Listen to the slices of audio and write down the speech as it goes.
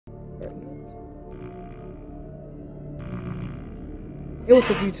Hey, what's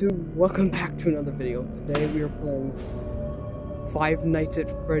up YouTube? Welcome back to another video. Today we are playing Five Nights at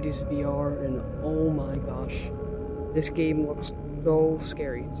Freddy's VR, and oh my gosh, this game looks so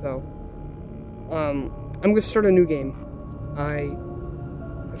scary. So, I'm gonna start a new game.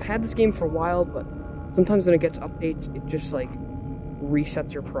 I've had this game for a while, but sometimes when it gets updates, it just like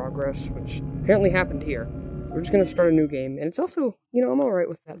resets your progress, which apparently happened here. We're just gonna start a new game, and it's also, you know, I'm alright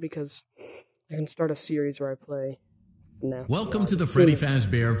with that because I can start a series where I play Fnaf. Welcome to the Fnaf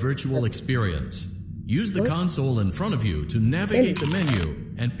Vr virtual experience. Use the console in front of you to navigate the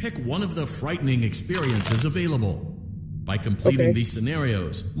menu and pick one of the frightening experiences available. By completing these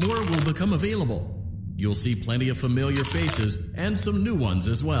scenarios, more will become available. You'll see plenty of familiar faces and some new ones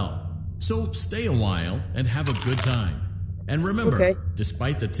as well. So stay a while and have a good time. And remember,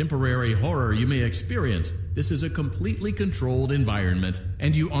 despite the temporary horror you may experience, this is a completely controlled environment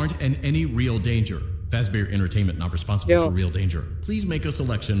and you aren't in any real danger. Fazbear Entertainment not responsible for real danger. Please make a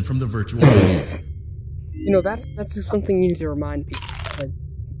selection from the virtual. You know, that's something you need to remind people. Like,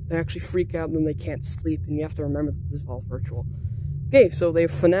 they actually freak out and then they can't sleep, and you have to remember that this is all virtual. Okay, so they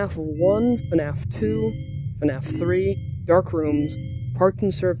have Fnaf 1, Fnaf 2, Fnaf 3, Dark Rooms, Parts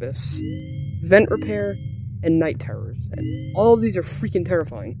and Service, Vent Repair, and Night Terrors. And all of these are freaking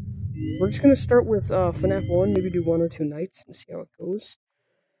terrifying. We're just gonna start with Fnaf 1, maybe do 1 or 2 nights and see how it goes.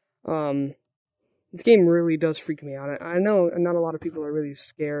 This game really does freak me out. I know not a lot of people are really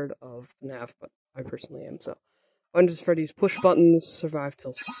scared of FNAF, but I personally am, so. Bunches of Freddy's, push buttons, survive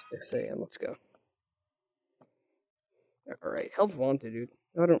till 6 a.m. Let's go. Alright, help wanted, dude.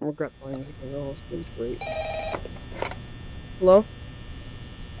 I don't regret playing this game at all. This game's great. Hello?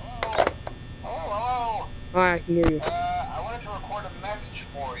 Hello? Hi, I can hear you. I wanted to record a message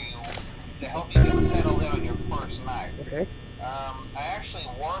for you to help you get settled in on your first night. Okay. I actually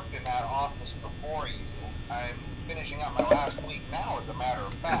worked in that office before you. I'm finishing up my last week now, as a matter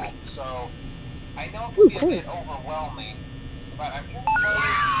of fact, so I know it can be a bit overwhelming, but I'm here to tell you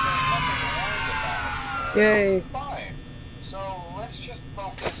there's nothing to worry about. Yay. Fine. So let's just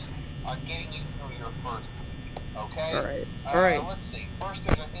focus on getting you through your first week, okay? Alright. Let's see. First,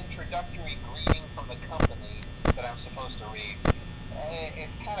 there's an introductory greeting from the company that I'm supposed to read.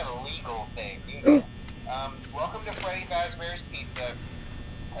 It's kind of a legal thing, you know. Welcome to Freddy Fazbear's Pizza,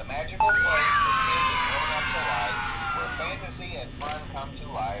 a magical place for kids and grown-ups alike, where fantasy and fun come to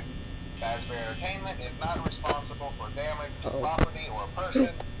life. Fazbear Entertainment is not responsible for damage to property or person.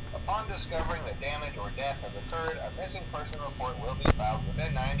 Upon discovering that damage or death has occurred, a missing person report will be filed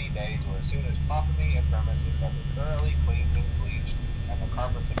within 90 days or as soon as property and premises have been thoroughly cleaned and bleached and the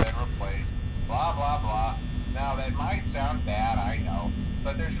carpets have been replaced. Blah, blah, blah. Now, that might sound bad, I know,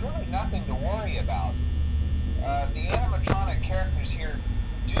 but there's really nothing to worry about. The animatronic characters here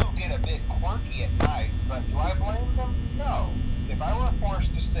do get a bit quirky at night, but do I blame them? No. If I were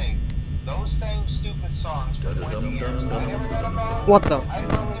forced to sing those same stupid songs for 20 years and I never got them back, What the? I'd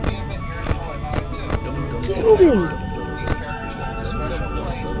probably be a bit irritable at night too. He's moving! These characters hold a special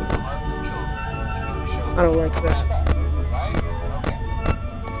place in the hearts of children. I don't like that. Right? Okay.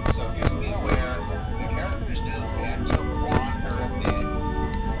 So just be aware, the characters do tend to wander a bit.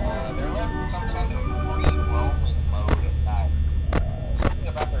 They're left in some kind of free roaming mode at night. Something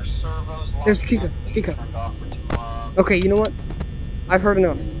about their servos. There's Chica. Okay, you know what? I've heard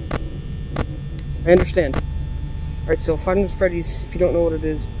enough. I understand. Alright, so Five Nights at Freddy's, if you don't know what it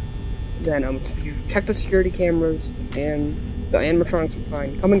is, then you check the security cameras, and the animatronics are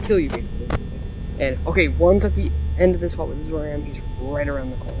fine. Come and kill you, basically. And, okay, one's at the end of this hallway. This is where I am. He's right around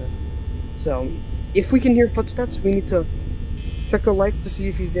the corner. So, if we can hear footsteps, we need to check the light to see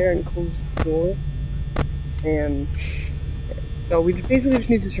if he's there and close the door. And, so we basically just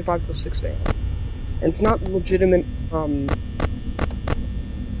need to survive till 6 a.m. And it's not legitimate,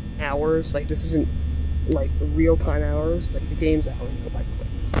 hours. Like, this isn't, like, real-time hours. Like, the game's hours go by quick.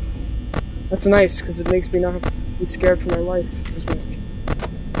 That's nice, because it makes me not have to be scared for my life as much.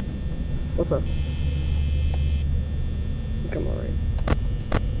 What's up? I think I'm alright.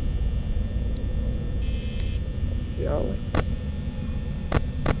 Yeah, like...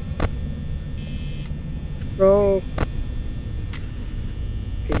 Bro...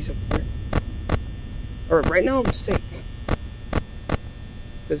 Okay, he's up there. Alright, right now I'm safe.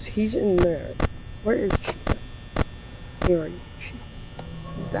 Because he's in there. Where is Chica? Where are you, Chica?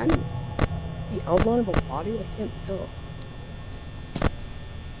 Is that the outline of a body? I can't tell.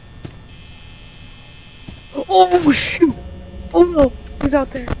 Oh, shoot! Oh no! He's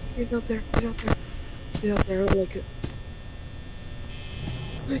out there! He's out there! He's out there! He's out there! I don't like it.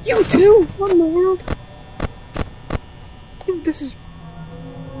 You too! What in the world? Dude, this is...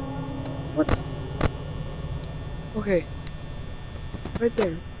 What? Okay. Right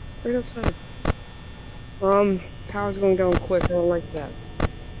there. Right outside. Power's going down quick. I don't like that.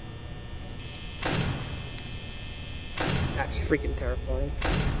 That's freaking terrifying.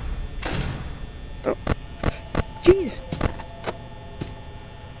 Oh. Jeez!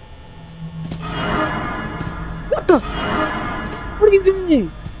 What the? What are you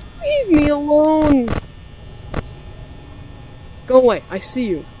doing? Leave me alone! Go away. I see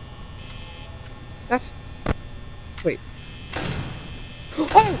you. That's... Wait.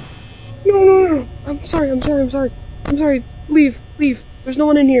 Oh! No! I'm sorry. Leave. There's no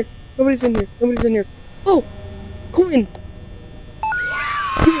one in here. Nobody's in here. Oh! Coin!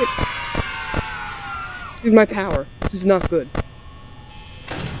 Give it! Dude, my power. This is not good.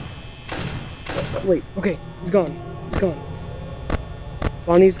 Wait, okay. He's gone.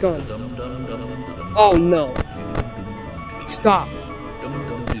 Bonnie's gone. Oh no. Stop.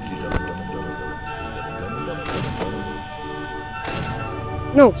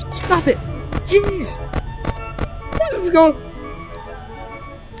 No, stop it! Jeez! What is going?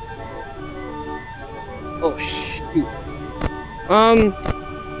 Oh shoot.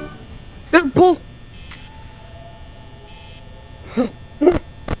 They're both.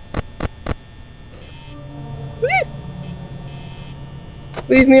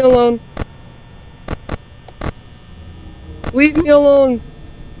 Leave me alone. Leave me alone.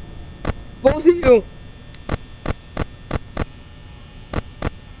 Both of you.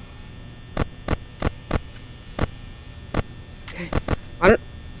 I don't...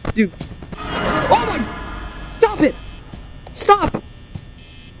 Dude. Oh my... Stop it! Stop!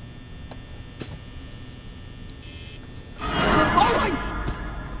 Oh my...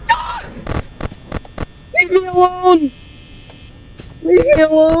 Ah! Leave me alone! Leave me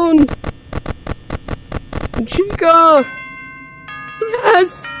alone! Chica!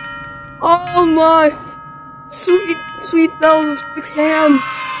 Yes! Oh my... Sweet bells of 6 ham!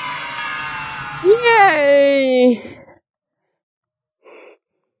 Yay!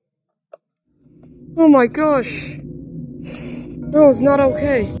 Oh my gosh. No, it's not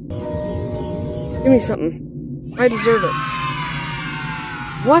okay. Give me something. I deserve it.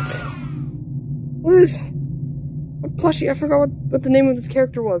 What? What plushie? I forgot what the name of this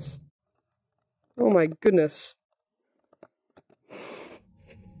character was. Oh my goodness.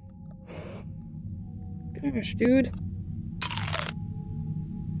 Gosh, dude.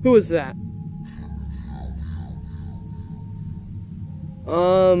 Who is that?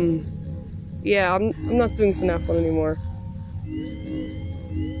 Yeah, I'm not doing Fnaf 1 anymore.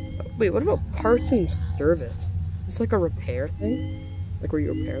 Wait, what about parts and service? Is this like a repair thing? Like where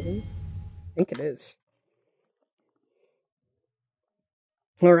you repair them? I think it is.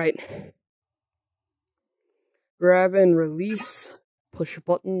 Alright. Grab and release. Push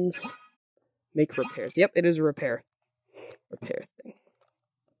buttons. Make repairs. Yep, it is a repair. Repair thing.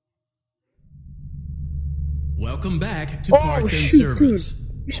 Welcome back to Parts and Service. Dude.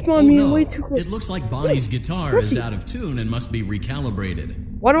 You spawned me in way too close. It looks like Bonnie's guitar is out of tune and must be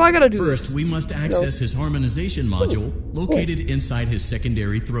recalibrated. Why do I gotta do this? First, we must access his harmonization module located inside his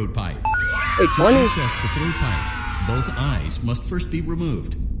secondary throat pipe. Wait, to access the throat pipe, both eyes must first be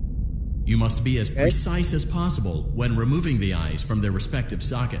removed. You must be as precise as possible when removing the eyes from their respective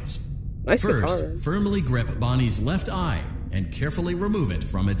sockets. Nice First, guitar. firmly grip Bonnie's left eye and carefully remove it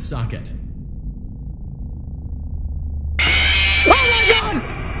from its socket. Oh my god!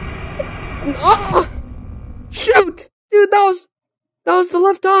 Oh! Shoot! Dude, that was the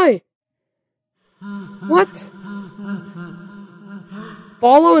left eye! What?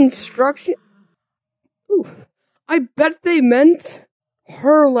 Follow instruction? Ooh. I bet they meant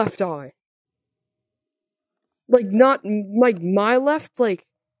her left eye. Like, not, like, my left, like,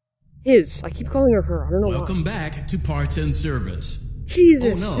 his. I keep calling her her, I don't know Welcome why. back to Parts and Service.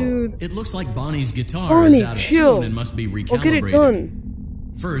 Jesus, oh no, dude. It looks like Bonnie's guitar Bonnie, is out of chill. tune and must be recalibrated. I'll get it done.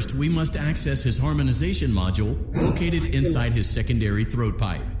 First, we must access his harmonization module located inside his secondary throat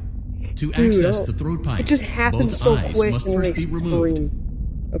pipe. To access the throat pipe, it just happens both so eyes quick must and first be removed.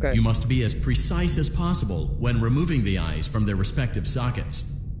 Okay. You must be as precise as possible when removing the eyes from their respective sockets.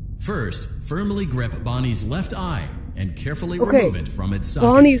 First, firmly grip Bonnie's left eye and carefully remove it from its socket.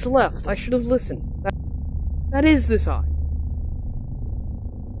 Bonnie's left. I should have listened. That is this eye.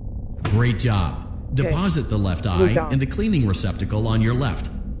 Great job. Deposit the left eye in the cleaning receptacle on your left.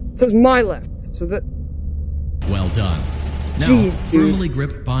 It says my left, so that... Well done. Now, firmly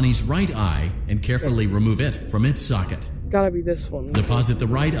grip Bonnie's right eye and carefully remove it from its socket. Gotta be this one. Deposit the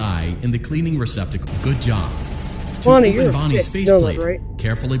right eye in the cleaning receptacle. Good job. Bonnie, to open Bonnie's you know faceplate, that, right?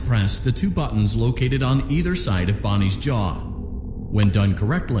 carefully press the two buttons located on either side of Bonnie's jaw. When done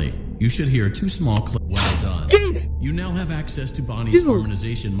correctly, you should hear two small clicks. Well done. Jeez! You You now have access to Bonnie's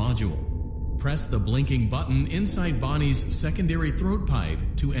harmonization module. Press the blinking button inside Bonnie's secondary throat pipe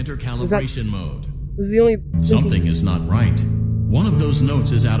to enter calibration mode. Something is not right. One of those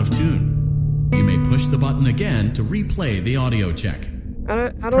notes is out of tune. You may push the button again to replay the audio check.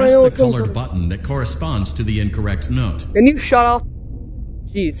 Press the colored button that corresponds to the incorrect note. Can you shut up?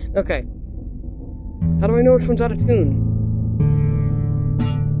 Jeez, okay. How do I know which one's out of tune?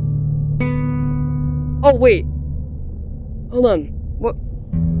 Oh, wait. Hold on. What?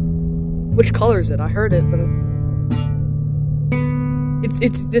 Which color is it? I heard it, but...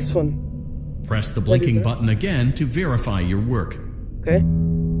 It's this one. Press the blinking button again to verify your work. Okay.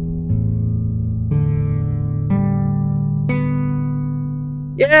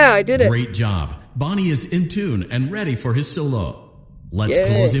 Yeah, I did it. Great job. Bonnie is in tune and ready for his solo. Let's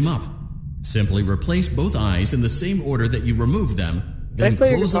close him up. Simply replace both eyes in the same order that you removed them, then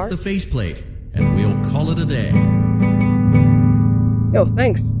close up the faceplate, and we'll call it a day. Yo,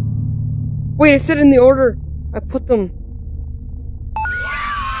 thanks. Wait, it said in the order I put them.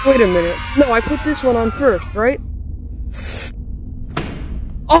 Wait a minute. No, I put this one on first, right?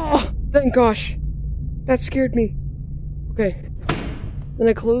 Oh, thank gosh. That scared me. Okay. Then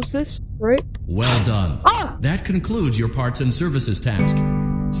I close this, right? Well done. Ah! That concludes your parts and services task.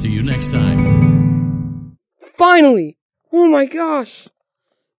 See you next time. Finally! Oh my gosh!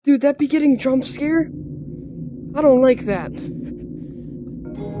 Dude, that be getting jump scare? I don't like that.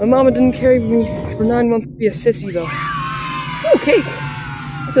 My mama didn't carry me for 9 months to be a sissy, though. Oh, cake!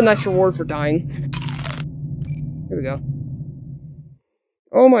 That's a nice reward for dying. Here we go.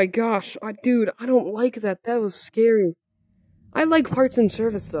 Oh my gosh, dude, I don't like that. That was scary. I like parts and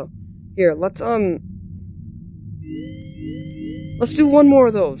service, though. Here, let's do one more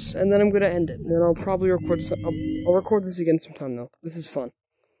of those, and then I'm gonna end it. And then I'll probably record I'll record this again sometime, though. This is fun.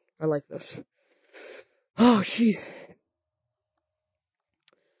 I like this. Oh, jeez.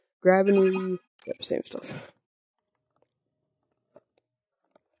 Grab and leave. Yep, same stuff.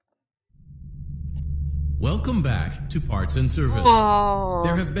 Welcome back to Parts and Service. Aww.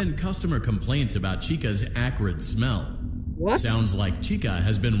 There have been customer complaints about Chica's acrid smell. What? Sounds like Chica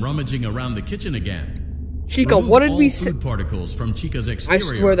has been rummaging around the kitchen again. Chica, remove what did we say? Food particles from Chica's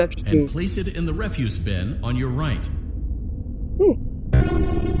exterior I swear that's just and place it in the refuse bin on your right.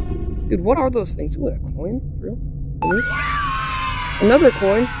 Dude, what are those things? Ooh, a coin? Real? Really? Another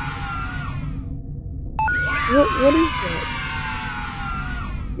coin? What is that?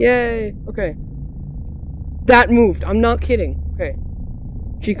 Yay! Okay. That moved. I'm not kidding. Okay.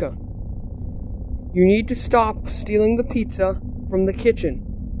 Chica. You need to stop stealing the pizza from the kitchen.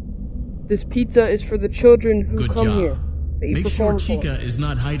 This pizza is for the children who Good come job. here. Make sure Chica is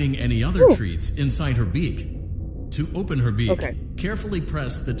not hiding any other treats inside her beak. To open her beak, carefully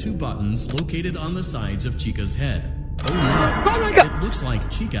press the 2 buttons located on the sides of Chica's head. Oh no! Oh my God. It looks like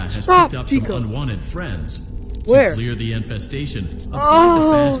Chica has picked up some unwanted friends. Where? To clear the infestation,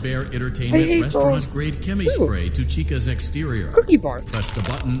 apply the Fnaf Vr Entertainment restaurant-grade chemi spray to Chica's exterior. Cookie bar. Press the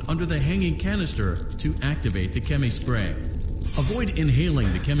button under the hanging canister to activate the chemi spray. Avoid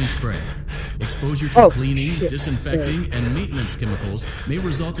inhaling the chemi spray. Exposure to cleaning, disinfecting, and maintenance chemicals may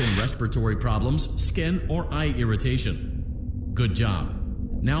result in respiratory problems, skin, or eye irritation. Good job.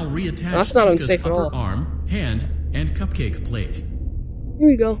 Now reattach Chica's upper arm, hand, and cupcake plate. Here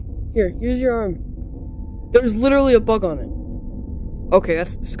we go. Here's your arm. There's literally a bug on it. Okay,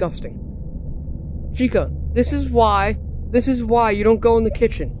 that's disgusting. Chica, this is why you don't go in the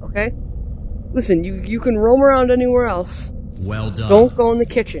kitchen, okay? Listen, you can roam around anywhere else. Well done. Don't go in the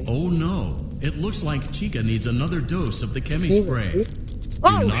kitchen. Oh no, it looks like Chica needs another dose of the chemi spray.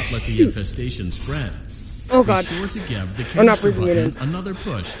 Do not let the infestation spread. Oh God. Be sure to give the canister button another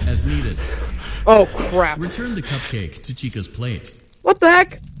push as needed. Oh crap. Return the cupcake to Chica's plate. What the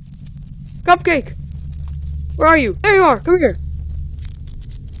heck? Cupcake! Where are you? There you are! Come here!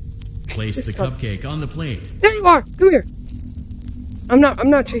 Place the cupcake on the plate. There you are! Come here! I'm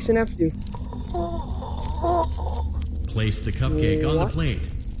not chasing after you. Place the cupcake on the plate.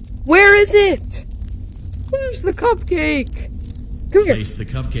 Where is it? Where's the cupcake? Come here. Place the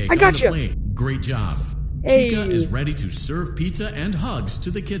cupcake on the plate. Great job. Hey. Chica is ready to serve pizza and hugs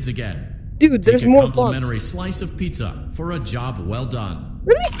to the kids again. Dude, there's more bugs. Take a complimentary slice of pizza for a job well done.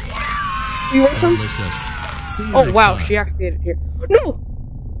 Really? You want some? Delicious. See you next time. She activated here. No!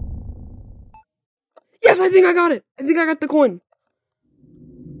 Yes, I think I got it. I think I got the coin.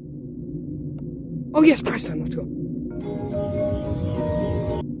 Oh yes, press time. Let's go.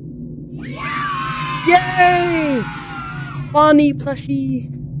 Yay! Bonnie plushie.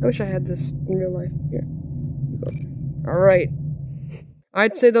 I wish I had this in real life. Here. Alright.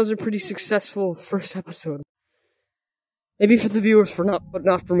 I'd say that was a pretty successful first episode. Maybe for the viewers, but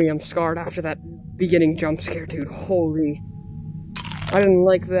not for me. I'm scarred after that beginning jump scare, dude. Holy. I didn't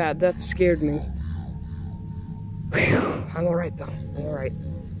like that. That scared me. Whew. I'm alright, though. I'm alright.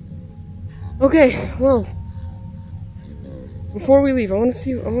 Okay, well. Before we leave, I want to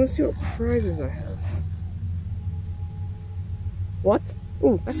see what prizes I have. What?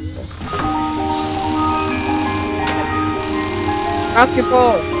 Ooh, basketball.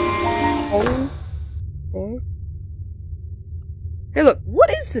 Basketball! Oh. Hey, look, what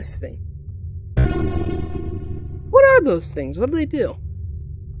is this thing? What are those things? What do they do?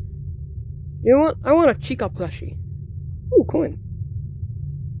 You know what? I want a Chica plushie. Ooh, coin.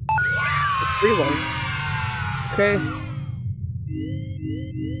 A free one. Okay.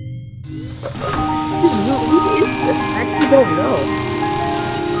 Who is this? I actually don't know.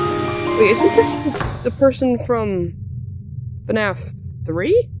 Wait, isn't this the person from Fnaf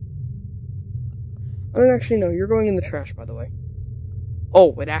 3? I don't actually know. You're going in the trash, by the way.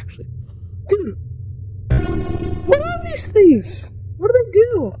 Oh, it actually... Dude! What are these things? What do they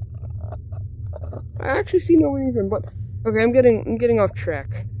do? I actually see no reason, but... Okay, I'm getting off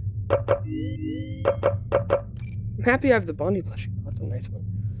track. I'm happy I have the Bondi plushie. That's a nice one.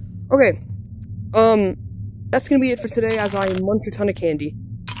 Okay. That's gonna be it for today as I munch a ton of candy.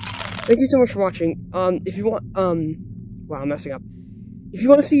 Thank you so much for watching. If you want, wow, I'm messing up. If you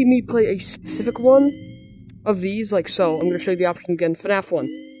want to see me play a specific one of these, like so, I'm gonna show you the option again. FNAF 1,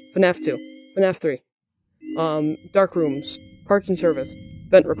 FNAF 2, FNAF 3, Dark Rooms, Parts and Service,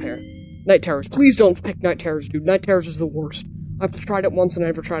 Vent Repair, Night Terrors. Please don't pick Night Terrors, dude. Night Terrors is the worst. I've tried it once and I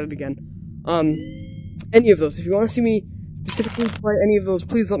never tried it again. Any of those. If you want to see me specifically play any of those,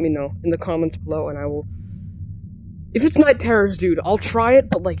 please let me know in the comments below, and I will... If it's Night Terrors, dude, I'll try it,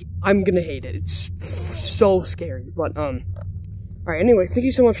 but, like, I'm gonna hate it. It's so scary, but, Alright, anyway, thank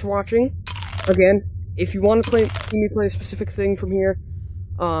you so much for watching. Again, if you want to see me play a specific thing from here,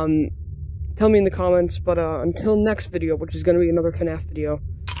 tell me in the comments, but, until next video, which is gonna be another FNAF video,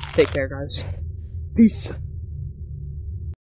 take care, guys. Peace.